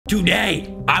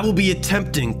Today, I will be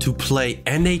attempting to play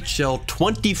NHL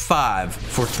 25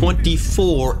 for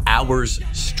 24 hours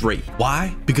straight.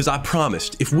 Why? Because I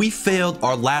promised if we failed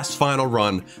our last final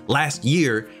run last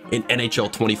year in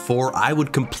NHL 24, I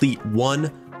would complete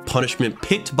one punishment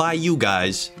picked by you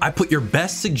guys. I put your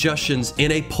best suggestions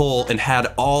in a poll and had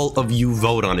all of you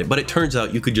vote on it, but it turns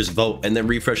out you could just vote and then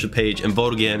refresh the page and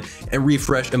vote again and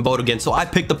refresh and vote again. So I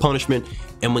picked the punishment,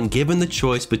 and when given the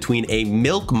choice between a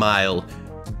milk mile,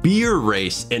 beer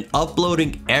race, and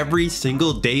uploading every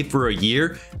single day for a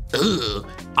year,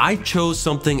 I chose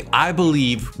something I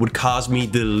believe would cause me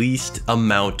the least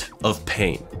amount of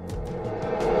pain.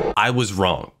 I was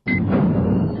wrong.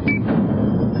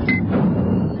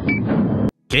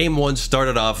 Game 1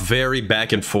 started off very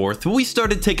back and forth. We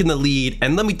started taking the lead,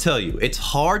 and let me tell you, it's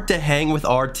hard to hang with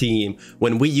our team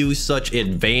when we use such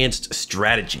advanced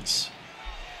strategies.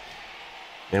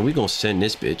 Man, we gonna send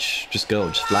this bitch. Just go,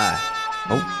 just fly.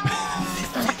 Oh.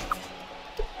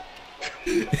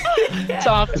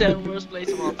 Top 10 worst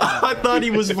place of all time. I thought he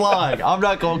was flying. I'm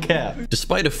not gonna cap.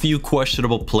 Despite a few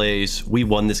questionable plays, we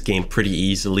won this game pretty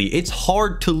easily. It's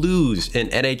hard to lose in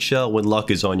NHL when luck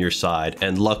is on your side,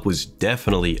 and luck was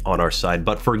definitely on our side.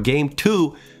 But for game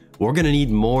 2, we're gonna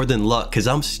need more than luck because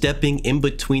I'm stepping in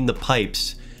between the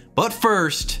pipes. But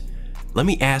first, let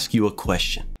me ask you a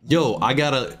question. Yo, I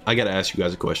gotta ask you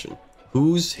guys a question.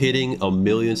 Who's hitting 1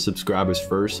 million subscribers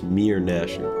first, me or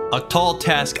Nasher? A tall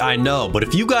task, I know, but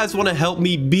if you guys want to help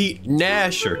me beat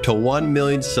Nasher to 1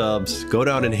 million subs, go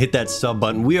down and hit that sub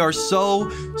button. We are so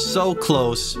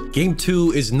close. Game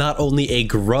 2 is not only a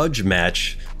grudge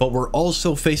match, but we're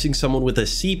also facing someone with a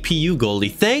CPU goalie.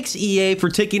 Thanks, EA, for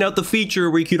taking out the feature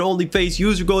where you could only face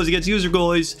user goalies against user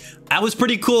goalies. That was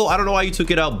pretty cool. I don't know why you took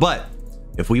it out, but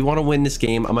if we want to win this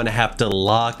game, I'm going to have to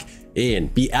lock in,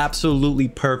 be absolutely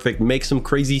perfect, make some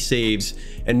crazy saves,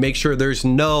 and make sure there's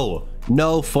no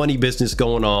funny business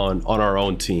going on our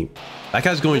own team. That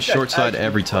guy's going short side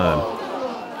every time.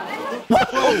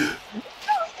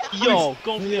 Yo,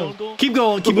 go. Keep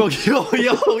going.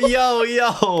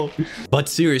 Yo. But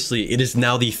seriously, it is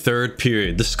now the 3rd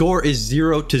period. The score is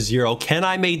 0-0. Can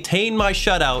I maintain my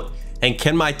shutout? And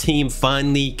can my team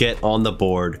finally get on the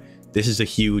board? This is a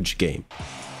huge game.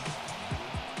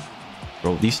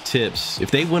 Bro, these tips,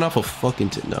 if they went off a fucking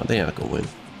tip, no, they ain't gonna win.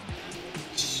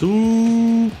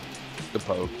 Soup. The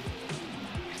poke.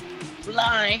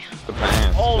 Fly. The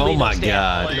pants. Oh my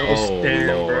god. Oh Lord.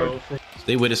 Lord.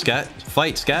 Stay with it, Scott.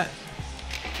 Fight, Scott.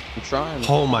 I'm trying.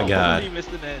 Oh my god. You missed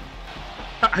the net.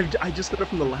 I just got it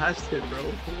from the last hit, bro.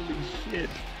 Holy shit.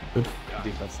 Good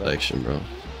Defense section, bro.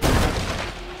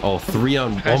 Oh, 3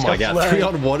 on. Oh my god. 3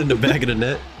 on 1 in the back of the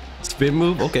net. Spin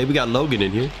move. Okay, we got Logan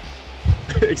in here.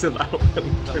 Except I don't have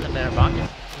LoganLerbakken.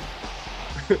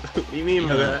 What do you mean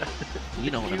by that? You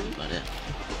know what I mean by that.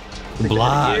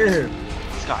 Block.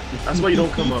 Scott. That's why you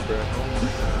don't come up, bro.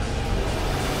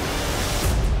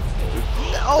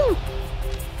 Oh!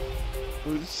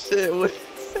 Oh shit, what?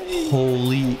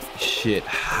 Holy shit.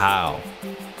 How?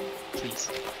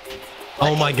 Please.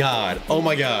 Oh my god. Oh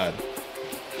my god.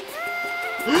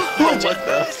 Oh, what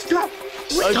the? Stop!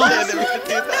 Oh, shit, never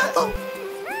did that.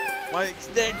 My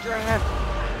extend draft.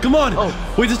 Come on.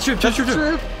 Oh. Wait, this trip.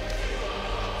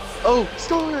 Oh,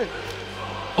 score it.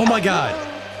 Oh my god.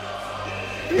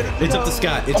 It's up to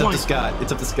Scott. It's up to Scott.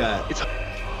 It's up to Scott.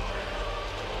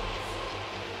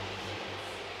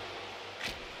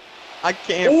 I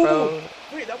can't, bro.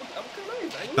 Wait, that was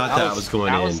nice. Thought that was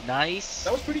going in. That was nice.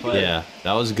 That was pretty good. Yeah,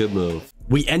 that was a good move.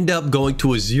 We end up going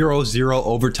to a 0-0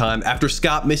 overtime after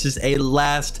Scott misses a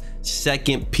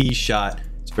last-second P shot.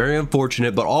 It's very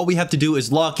unfortunate, but all we have to do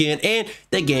is lock in, and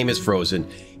the game is frozen.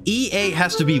 EA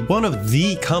has to be one of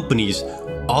the companies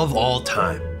of all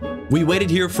time. We waited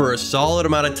here for a solid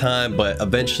amount of time, but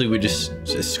eventually we just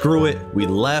screw it. We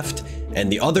left,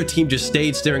 and the other team just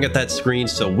stayed staring at that screen,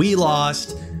 so we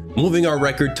lost, moving our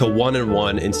record to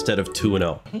 1-1 instead of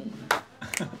 2-0.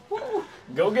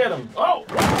 Go get him. Oh!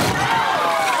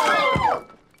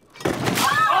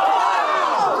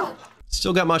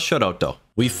 Still got my shutout though.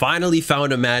 We finally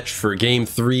found a match for game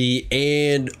 3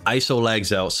 and ISO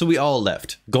lags out, so we all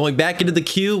left. Going back into the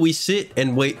queue, we sit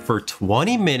and wait for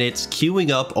 20 minutes, queuing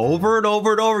up over and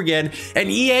over and over again, and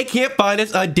EA can't find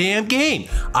us a damn game.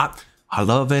 I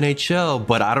love NHL,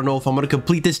 but I don't know if I'm gonna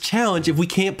complete this challenge if we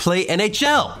can't play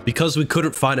NHL. Because we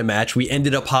couldn't find a match, we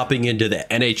ended up hopping into the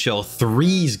NHL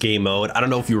 3s game mode. I don't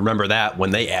know if you remember that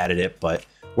when they added it, but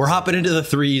we're hopping into the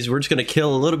 3s. We're just gonna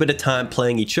kill a little bit of time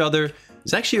playing each other.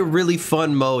 It's actually a really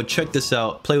fun mode. Check this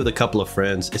out. Play with a couple of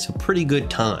friends. It's a pretty good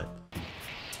time.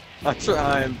 I'm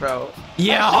trying, bro.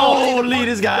 Yeah, holy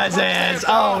this guy's ass.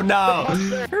 Oh no.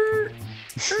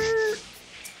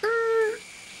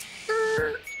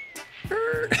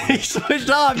 He switched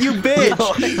off, you bitch!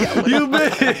 You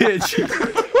bitch!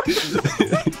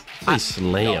 I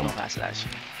slam. Pass that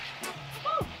shit.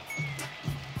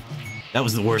 That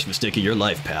was the worst mistake of your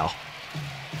life, pal.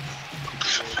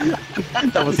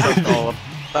 That was so cold.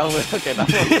 That was okay. That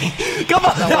was, Come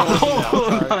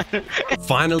on!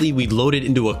 Finally, we loaded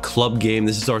into a club game.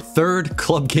 This is our third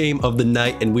club game of the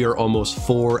night, and we are almost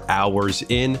 4 hours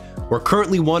in. We're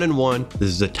currently 1-1. This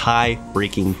is a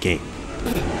tie-breaking game.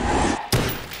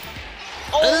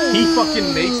 he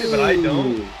fucking makes it, but I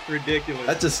don't. Ridiculous.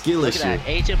 That's a skill Look issue. at that.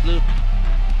 Agent Blue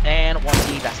and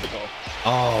 1D, that's the goal.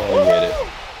 Oh, we get it. All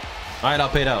right, I'll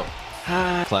pay it out.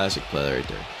 Classic play right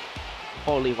there.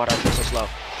 Holy, what are you so slow?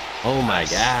 Oh my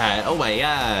god. Oh my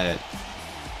god.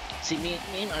 See, me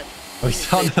and I... Oh, he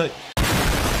saw that.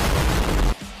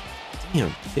 Damn,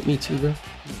 hit me too, bro.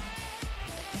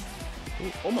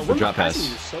 Oh my, drop pass.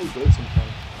 Is so good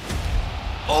sometimes.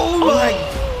 Oh my.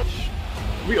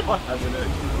 We are having it.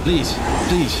 Please,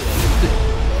 please.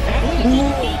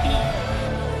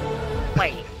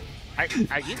 Wait,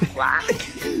 are you black?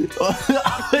 He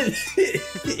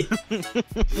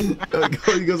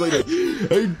goes like that.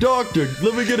 Hey, doctor,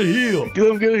 let me get a heel.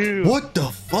 Let me get a heel. What the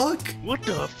fuck? What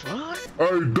the fuck?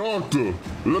 Hey, doctor,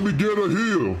 let me get a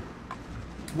heel.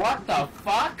 What the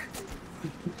fuck?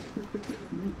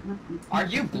 Are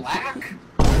you black?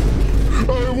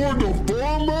 Hey, what the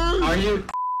fuck, man? Are you?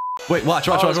 Wait, watch.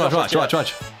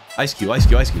 Ice cube.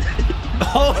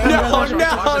 Oh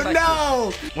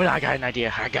no. Well, I got an idea.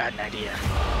 Who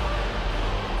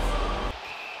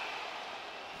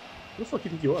the fuck do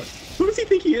you think you are? Who does he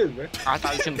think he is, man? I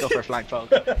thought he was gonna go for a flying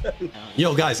frog.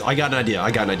 Yo, guys, I got an idea,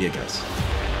 guys.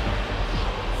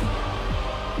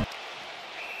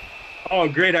 Oh,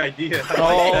 great idea.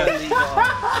 Holy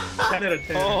God. 10 out of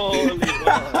 10. Holy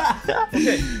God.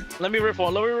 Okay. Let me rip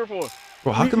one.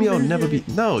 Bro, how come y'all never be?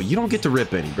 No, you don't get to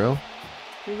rip any, bro.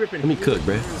 Let me cook,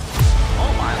 bro.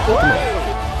 Oh my Lord.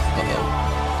 Uh-oh.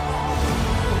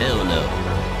 Hell no.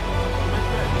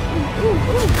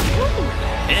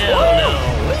 Hell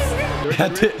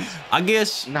no. I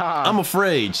guess I'm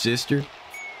afraid, sister.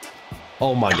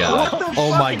 Oh my god.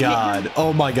 Oh my god.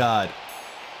 Oh my god.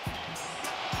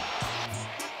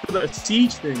 For the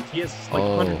siege thing, he has like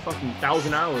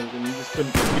 100,000 hours and he just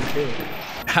couldn't kill it.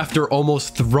 After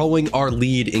almost throwing our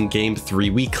lead in game 3,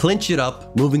 we clinch it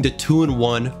up, moving to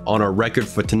 2-1 on our record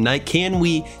for tonight. Can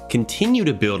we continue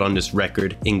to build on this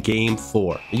record in game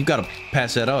 4? You gotta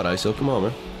pass that out, ISO. Come on,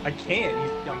 man. I can't.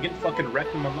 I'm getting fucking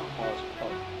wrecked in my mouth.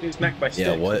 Getting smacked by sticks.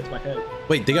 Yeah, what? My head.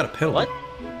 Wait, they got a penalty. What?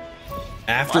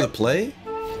 After the play?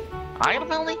 I got a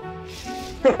penalty?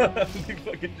 He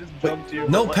fucking just jumped you.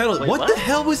 No penalty. What the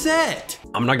hell was that?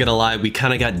 I'm not gonna lie, we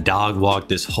kind of got dog walked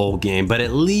this whole game, but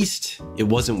at least it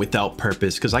wasn't without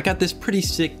purpose because I got this pretty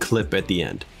sick clip at the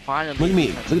end. Finally. Look at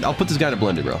me. Look, I'll put this guy in a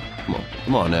blender, bro.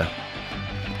 Come on now.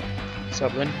 What's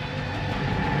up, Lynn?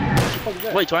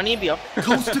 Wait, do I need to be up?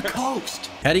 Coast to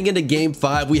coast. Heading into game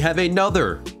 5, we have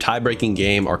another tie-breaking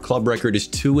game. Our club record is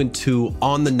 2-2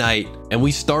 on the night, and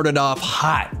we started off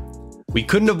hot. We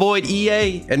couldn't avoid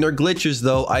EA and their glitches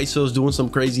though. ISO's doing some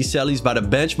crazy sellies by the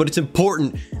bench, but it's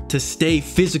important to stay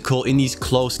physical in these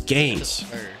close games.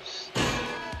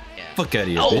 Yeah. Fuck out of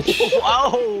here, bitch.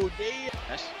 Oh, damn.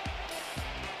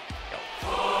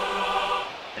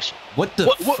 What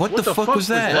the fuck was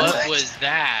that? What was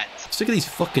that? Sick of these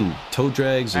fucking toe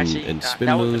drags and spin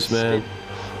that moves, man.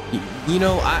 You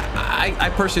know, I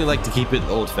personally like to keep it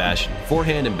old-fashioned.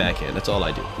 Forehand and backhand. That's all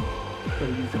I do.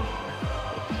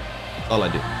 All I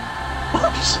do.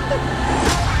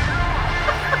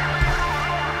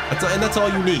 That's all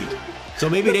you need. So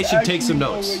maybe they should take some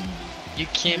notes. You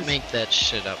can't make that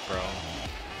shit up, bro.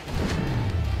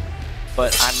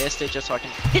 But I missed it just so I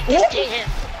can hit this kid.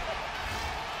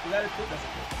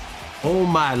 Oh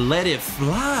my, let it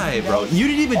fly, bro. You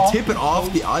didn't even tip it off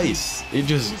the ice. It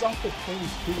just,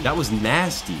 that was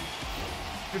nasty.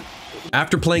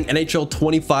 After playing NHL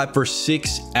 25 for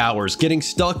 6 hours, getting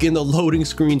stuck in the loading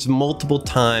screens multiple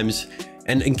times,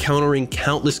 and encountering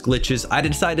countless glitches, I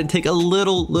decided to take a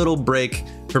little break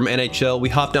from NHL. We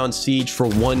hopped on Siege for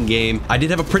 1 game. I did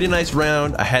have a pretty nice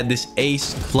round. I had this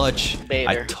ace clutch.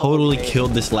 I totally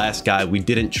killed this last guy. We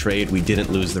didn't trade. We didn't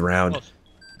lose the round.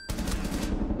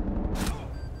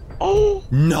 Oh,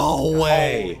 no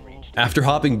way. After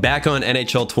hopping back on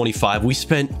NHL 25, we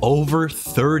spent over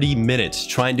 30 minutes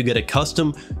trying to get a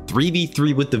custom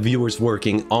 3v3 with the viewers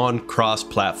working on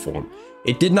cross-platform.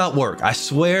 It did not work. I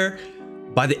swear,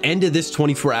 by the end of this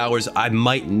 24 hours, I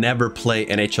might never play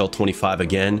NHL 25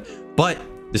 again, but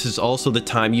This is also the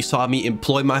time you saw me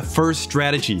employ my first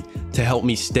strategy to help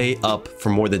me stay up for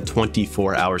more than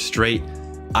 24 hours straight.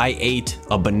 I ate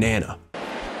a banana. Get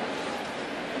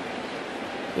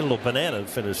a little banana to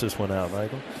finish this one out,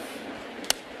 Michael.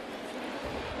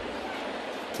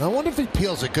 I wonder if he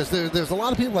peels it, because there's a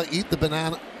lot of people that eat the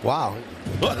banana. Wow,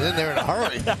 got in there in a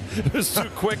hurry. It was too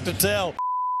quick to tell.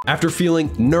 After feeling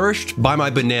nourished by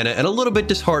my banana and a little bit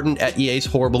disheartened at EA's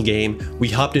horrible game, we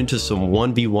hopped into some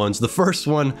 1v1s. The first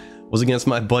one was against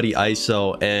my buddy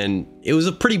ISO, and it was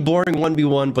a pretty boring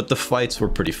 1v1, but the fights were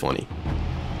pretty funny.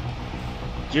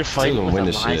 You're fighting with a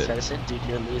live shit. citizen? Dude,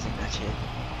 you're losing that shit.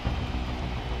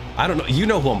 I don't know. You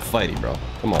know who I'm fighting, bro.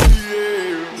 Come on.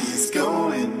 He's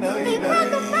going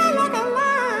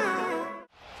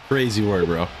Crazy word,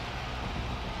 bro.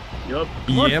 Yup.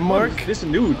 Yeah, Mark? This is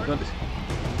nude.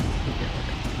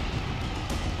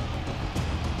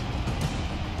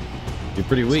 You're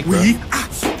pretty weak, bro.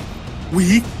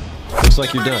 Weak. Looks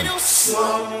like you're done.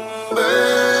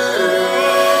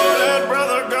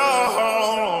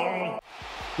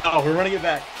 No, we're running it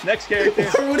back. Next character.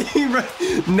 What do you mean?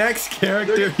 Next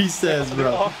character, he says,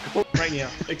 bro. Right now.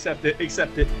 Accept it.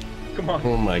 Accept it. Come on.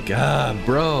 Oh my god,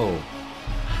 bro.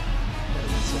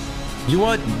 You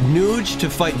want Nuge to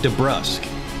fight DeBrusque?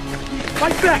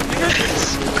 Fight back,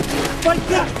 nigga! Fight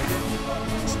back!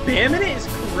 Spamming it is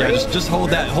crazy. Yeah, just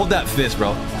hold that fist,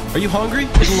 bro. Are you hungry?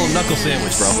 Here's a little knuckle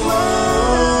sandwich, bro.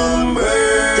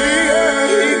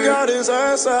 He got his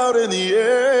ass out in the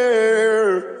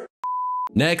air.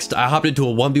 Next, I hopped into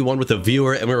a 1v1 with a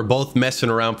viewer, and we were both messing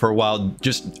around for a while,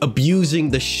 just abusing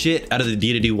the shit out of the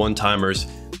D2D one-timers.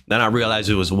 Then I realized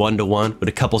it was 1-to-1 with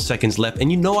a couple seconds left,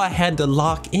 and you know I had to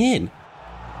lock in.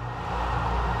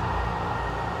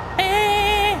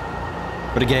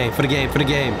 For the game, for the game, for the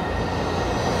game.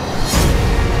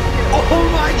 Oh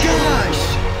my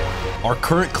gosh! Our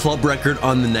current club record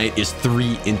on the night is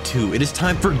 3-2. It is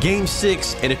time for game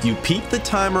 6, and if you peep the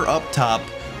timer up top,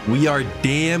 we are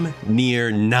damn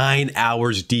near 9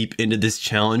 hours deep into this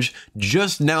challenge,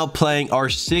 just now playing our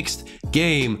 6th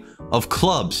game of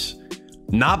clubs.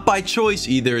 Not by choice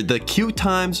either. The queue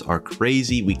times are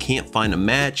crazy. We can't find a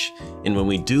match, and when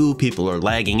we do, people are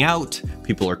lagging out,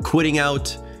 people are quitting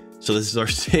out. So this is our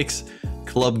 6th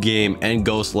club game, and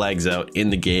Ghost lags out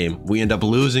in the game. We end up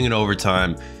losing in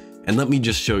overtime, and let me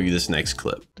just show you this next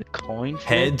clip. The coin flip?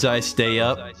 Heads, I stay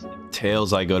up.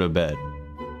 Tails, I go to bed.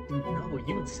 No,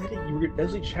 you said it. You were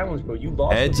deadly challenge, bro. You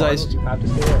lost. Heads, you have to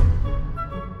stay up.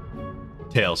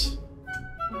 Tails.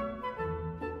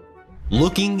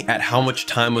 Looking at how much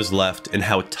time was left and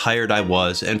how tired I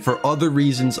was, and for other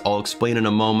reasons I'll explain in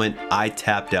a moment, I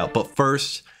tapped out. But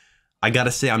first, I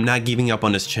gotta say I'm not giving up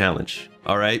on this challenge,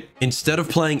 alright? Instead of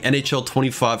playing NHL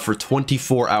 25 for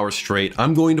 24 hours straight,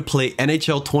 I'm going to play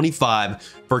NHL 25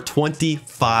 for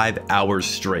 25 hours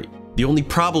straight. The only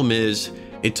problem is,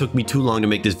 it took me too long to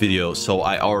make this video, so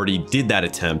I already did that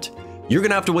attempt. You're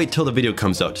gonna have to wait till the video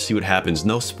comes out to see what happens.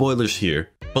 No spoilers here.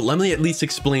 But let me at least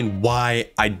explain why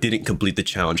I didn't complete the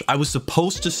challenge. I was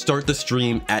supposed to start the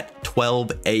stream at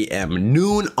 12 a.m.,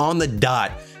 noon on the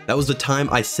dot. That was the time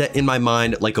I set in my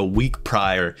mind like a week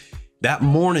prior. That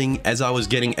morning, as I was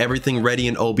getting everything ready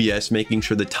in OBS, making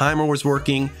sure the timer was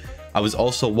working, I was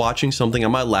also watching something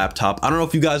on my laptop. I don't know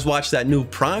if you guys watched that new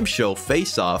Prime show,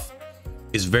 Face Off.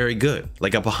 It's very good,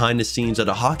 like a behind the scenes of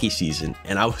the hockey season.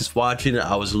 And I was watching it,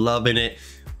 I was loving it.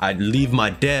 I'd leave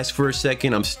my desk for a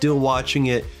second, I'm still watching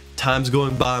it. Time's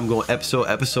going by, I'm going episode,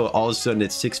 all of a sudden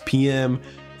it's 6 p.m.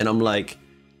 and I'm like,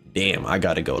 damn, I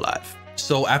gotta go live.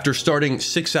 So after starting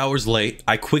 6 hours late,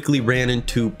 I quickly ran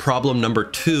into problem number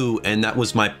 2, and that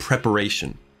was my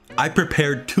preparation. I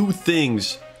prepared 2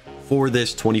 things for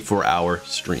this 24-hour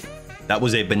stream. That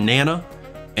was a banana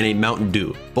and a Mountain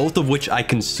Dew, both of which I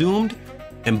consumed,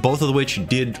 and both of which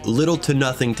did little to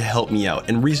nothing to help me out.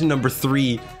 And reason number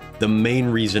 3, the main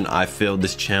reason I failed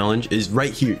this challenge, is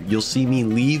right here. You'll see me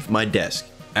leave my desk.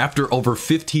 After over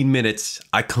 15 minutes,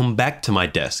 I come back to my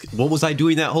desk. What was I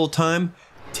doing that whole time?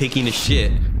 Taking a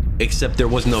shit, except there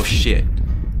was no shit.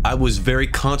 I was very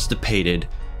constipated,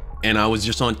 and I was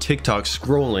just on TikTok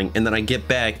scrolling, and then I get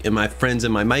back, and my friends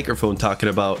in my microphone talking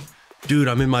about, dude,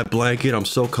 I'm in my blanket, I'm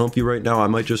so comfy right now, I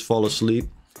might just fall asleep.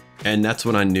 And that's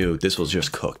when I knew this was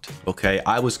just cooked, okay?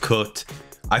 I was cooked.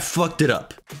 I fucked it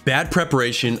up. Bad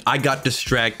preparation, I got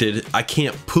distracted, I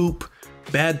can't poop,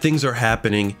 bad things are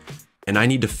happening, and I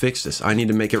need to fix this. I need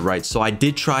to make it right. So I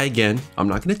did try again. I'm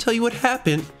not gonna tell you what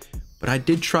happened, but I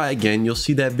did try again. You'll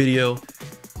see that video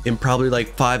in probably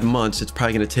like 5 months. It's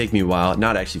probably gonna take me a while.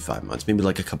 Not actually 5 months, maybe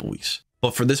like a couple weeks.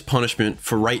 But for this punishment,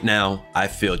 for right now, I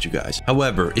failed you guys.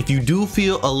 However, if you do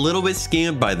feel a little bit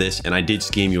scammed by this, and I did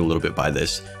scam you a little bit by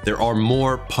this, there are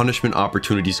more punishment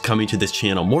opportunities coming to this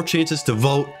channel, more chances to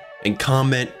vote and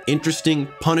comment, interesting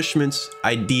punishments,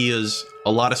 ideas,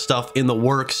 a lot of stuff in the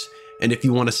works. And if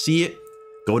you want to see it,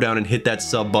 go down and hit that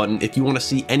sub button. If you want to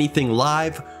see anything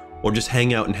live or just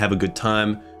hang out and have a good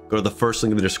time, go to the first link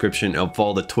in the description and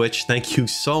follow the Twitch. Thank you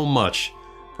so much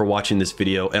for watching this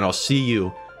video, and I'll see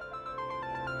you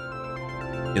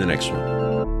in the next one.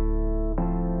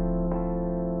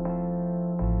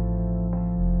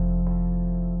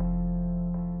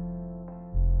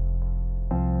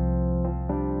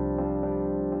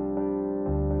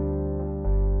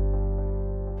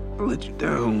 I let you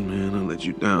down, man. I let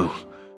you down.